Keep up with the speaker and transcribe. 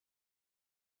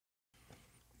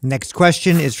Next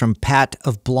question is from Pat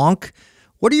of Blanc.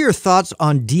 What are your thoughts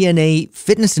on DNA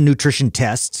fitness and nutrition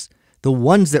tests, the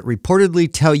ones that reportedly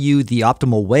tell you the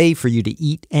optimal way for you to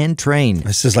eat and train?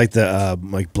 This is like the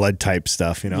like blood type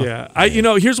stuff, you know?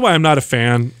 Yeah. Here's why I'm not a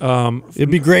fan. It'd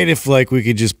be great if like we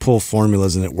could just pull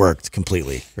formulas and it worked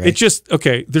completely, right? It just,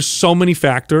 okay, there's so many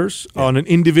factors on an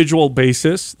individual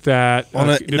basis that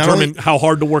determine how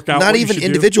hard to work out. Not even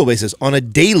individual basis, on a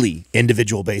daily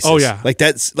individual basis. Oh, yeah. Like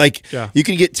that's like, you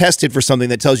can get tested for something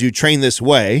that tells you train this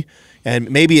way,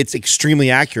 and maybe it's extremely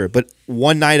accurate, but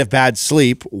one night of bad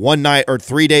sleep, one night or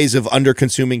 3 days of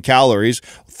under-consuming calories,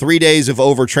 3 days of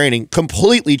overtraining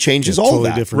completely changes all totally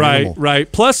that. Different animal.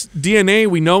 Right. Plus, DNA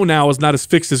we know now is not as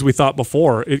fixed as we thought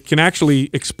before. It can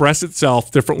actually express itself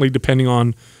differently depending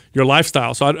on your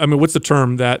lifestyle. So, I mean, what's the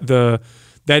term that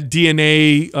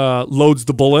DNA loads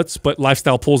the bullets, but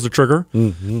lifestyle pulls the trigger?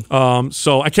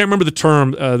 So I can't remember the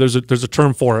term. There's a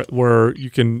term for it where you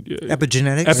can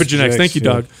Epigenetics. Epigenetics. Thank you,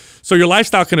 Doug. So your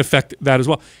lifestyle can affect that as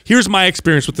well. Here's my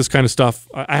experience with this kind of stuff.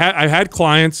 I had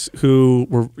clients who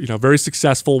were very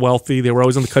successful, wealthy. They were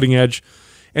always on the cutting edge,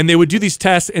 and they would do these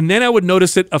tests, and then I would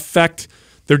notice it affect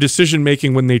their decision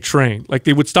making when they train. Like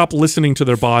they would stop listening to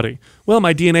their body. Well,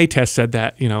 my DNA test said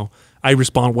that I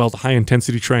respond well to high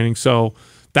intensity training, so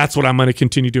that's what I'm going to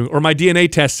continue doing. Or my DNA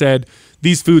test said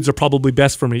these foods are probably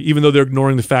best for me, even though they're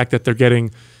ignoring the fact that they're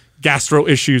getting gastro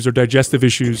issues or digestive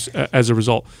issues as a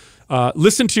result.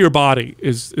 Listen to your body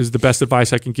is the best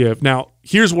advice I can give. Now,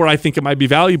 here's where I think it might be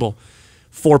valuable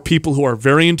for people who are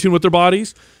very in tune with their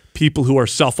bodies, people who are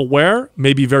self-aware,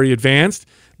 maybe very advanced.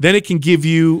 Then it can give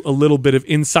you a little bit of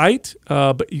insight,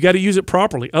 but you got to use it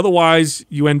properly. Otherwise,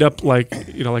 you end up like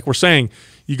we're saying,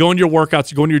 you go into your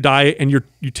workouts, you go into your diet, and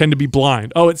you tend to be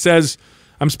blind. Oh, it says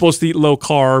I'm supposed to eat low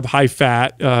carb, high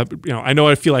fat. I know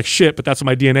I feel like shit, but that's what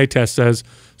my DNA test says.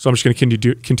 So I'm just going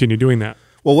to continue doing that.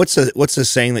 Well, what's the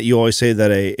saying that you always say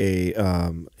that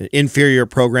an inferior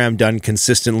program done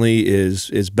consistently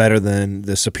is better than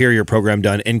the superior program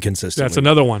done inconsistently? That's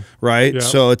another one, right? Yeah.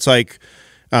 So it's like,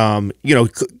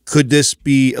 could this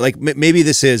be like maybe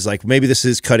this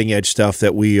is cutting edge stuff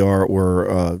that we're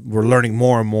learning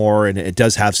more and more, and it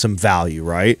does have some value,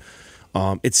 right?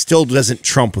 It still doesn't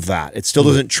trump that. It still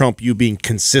doesn't trump you being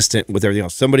consistent with everything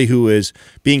else. Somebody who is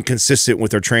being consistent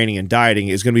with their training and dieting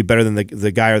is going to be better than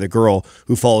the guy or the girl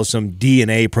who follows some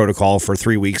DNA protocol for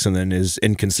 3 weeks and then is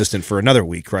inconsistent for another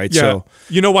week, right? Yeah. So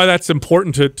you know why that's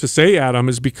important to say, Adam,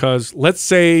 is because let's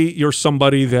say you're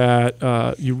somebody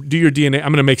that you do your DNA.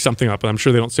 I'm going to make something up, and I'm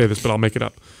sure they don't say this, but I'll make it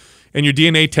up. And your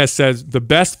DNA test says the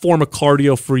best form of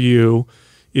cardio for you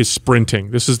is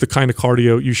sprinting. This is the kind of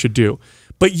cardio you should do.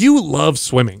 But you love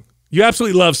swimming. You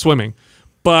absolutely love swimming.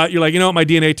 But you're like, my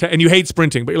DNA test, and you hate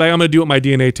sprinting, but you're like, I'm going to do what my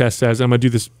DNA test says, and I'm going to do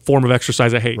this form of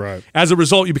exercise I hate. Right. As a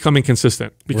result, you become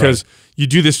inconsistent because you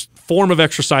do this form of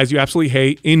exercise you absolutely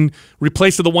hate in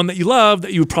replace of the one that you love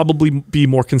that you would probably be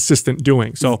more consistent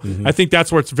doing. So I think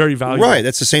that's where it's very valuable. Right.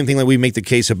 That's the same thing that we make the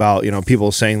case about,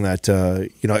 people saying that,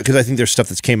 because I think there's stuff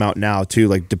that's came out now too,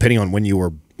 like depending on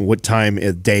what time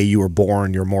of day you were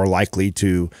born, you're more likely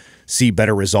to see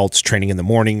better results training in the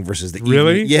morning versus the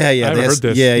evening. Yeah. I haven't heard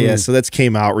this. Yeah. So that's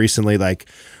came out recently, like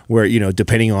where,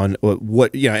 depending on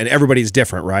what, and everybody's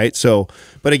different, right? So,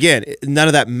 but again, none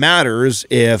of that matters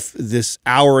if this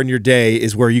hour in your day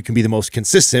is where you can be the most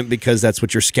consistent because that's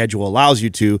what your schedule allows you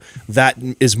to. That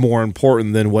is more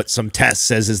important than what some test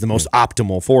says is the most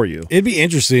optimal for you. It'd be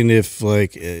interesting if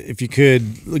you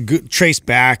could trace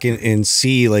back and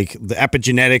see like the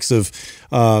epigenetics of,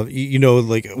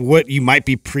 what you might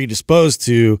be predisposed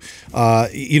to,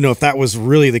 if that was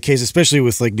really the case, especially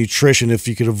with like nutrition, if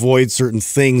you could avoid certain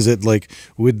things that like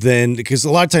would then, because a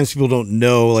lot of times people don't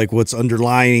know like what's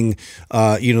underlying,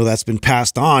 that's been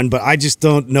passed on, but I just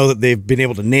don't know that they've been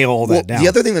able to nail all that down. The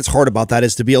other thing that's hard about that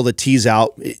is to be able to tease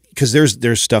out, because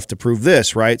there's stuff to prove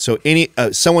this, right? So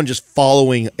someone just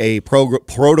following a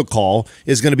protocol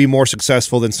is going to be more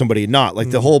successful than somebody not,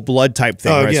 like the whole blood type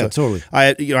thing. Oh, right? yeah, so totally.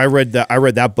 I read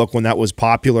that book when that was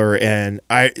popular, and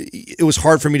it was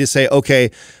hard for me to say, okay,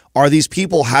 are these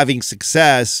people having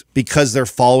success because they're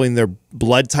following their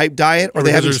blood type diet, or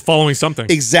they're just following something?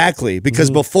 Exactly, because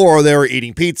before they were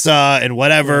eating pizza and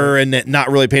whatever and not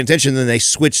really paying attention. Then they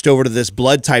switched over to this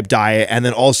blood type diet, and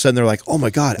then all of a sudden they're like, "Oh my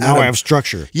God, now I have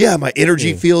structure. Yeah, my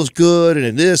energy feels good,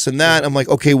 and this and that." I'm like,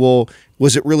 okay, well,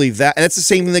 was it really that? And that's the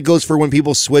same thing that goes for when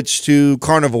people switch to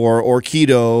carnivore or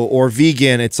keto or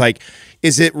vegan. It's like,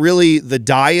 is it really the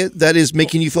diet that is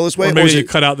making you feel this way? Or maybe is you it,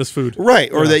 cut out this food.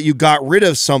 right, or that you got rid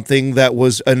of something that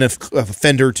was an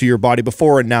offender to your body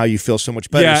before, and now you feel so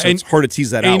much better. Yeah, so it's hard to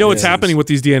tease that out. You know what's happening with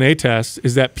these DNA tests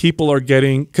is that people are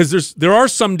getting, because there are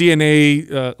some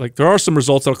DNA, there are some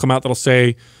results that'll come out that'll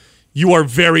say you are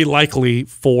very likely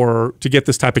to get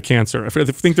this type of cancer. I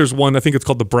think there's one, I think it's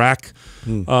called the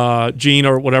BRCA gene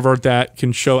or whatever, that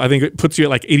can show, I think it puts you at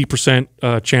like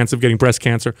 80% chance of getting breast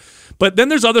cancer. But then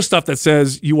there's other stuff that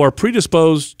says you are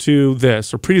predisposed to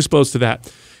this or predisposed to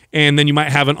that. And then you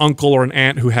might have an uncle or an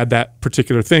aunt who had that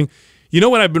particular thing. You know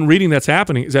what I've been reading that's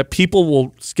happening is that people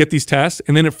will get these tests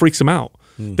and then it freaks them out.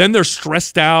 Then they're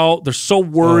stressed out. They're so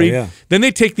worried. Then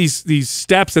they take these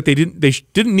steps that they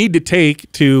didn't need to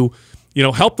take to,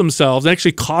 help themselves and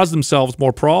actually cause themselves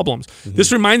more problems.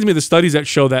 This reminds me of the studies that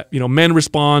show that men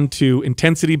respond to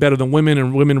intensity better than women,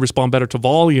 and women respond better to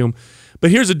volume. But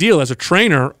here's the deal: as a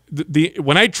trainer,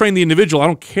 when I train the individual, I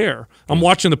don't care. I'm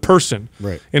watching the person.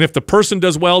 Right. And if the person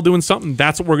does well doing something,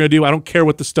 that's what we're going to do. I don't care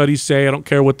what the studies say. I don't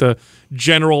care what the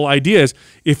general idea is.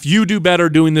 If you do better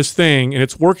doing this thing and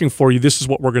it's working for you, this is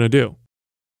what we're going to do.